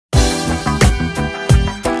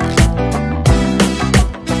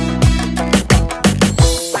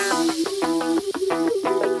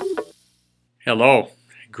Hello,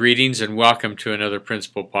 greetings and welcome to another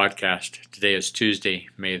Principal Podcast. Today is Tuesday,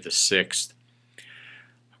 May the 6th.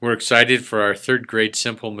 We're excited for our third grade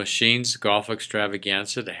Simple Machines Golf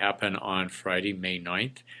Extravaganza to happen on Friday, May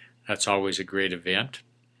 9th. That's always a great event.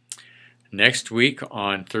 Next week,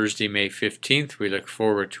 on Thursday, May 15th, we look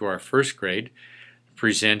forward to our first grade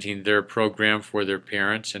presenting their program for their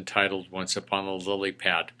parents entitled Once Upon a Lily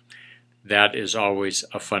Pad. That is always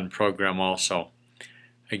a fun program also.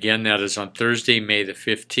 Again, that is on Thursday, May the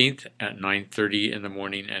 15th at 9:30 in the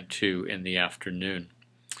morning and 2 in the afternoon.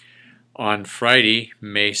 On Friday,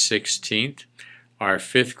 May 16th, our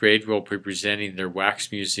fifth grade will be presenting their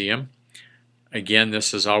wax museum. Again,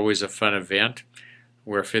 this is always a fun event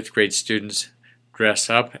where fifth grade students dress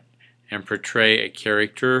up and portray a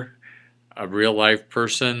character, a real life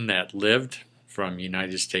person that lived from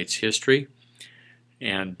United States history.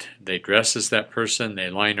 And they dress as that person, they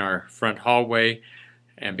line our front hallway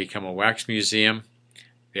and become a wax museum.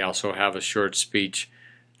 They also have a short speech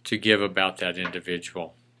to give about that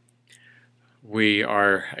individual. We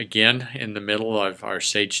are again in the middle of our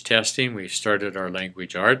SAGE testing. We started our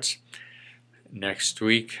language arts. Next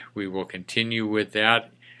week we will continue with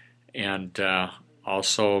that and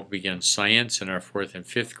also begin science in our fourth and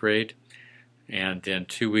fifth grade. And then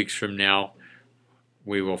 2 weeks from now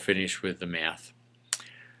we will finish with the math.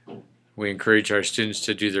 We encourage our students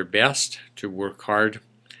to do their best, to work hard,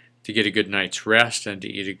 to get a good night's rest, and to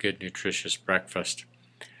eat a good nutritious breakfast.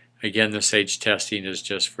 Again, the SAGE testing is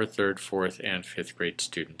just for third, fourth, and fifth grade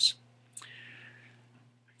students.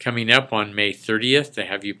 Coming up on May 30th, to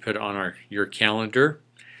have you put on your calendar,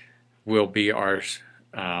 will be our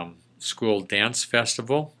school dance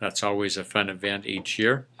festival. That's always a fun event each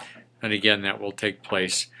year. And again, that will take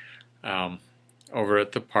place over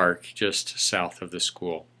at the park just south of the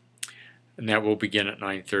school. And that will begin at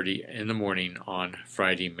 9:30 in the morning on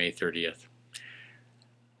Friday, May 30th.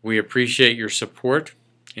 We appreciate your support.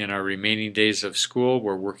 In our remaining days of school,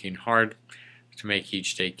 we're working hard to make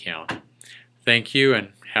each day count. Thank you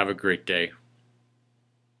and have a great day.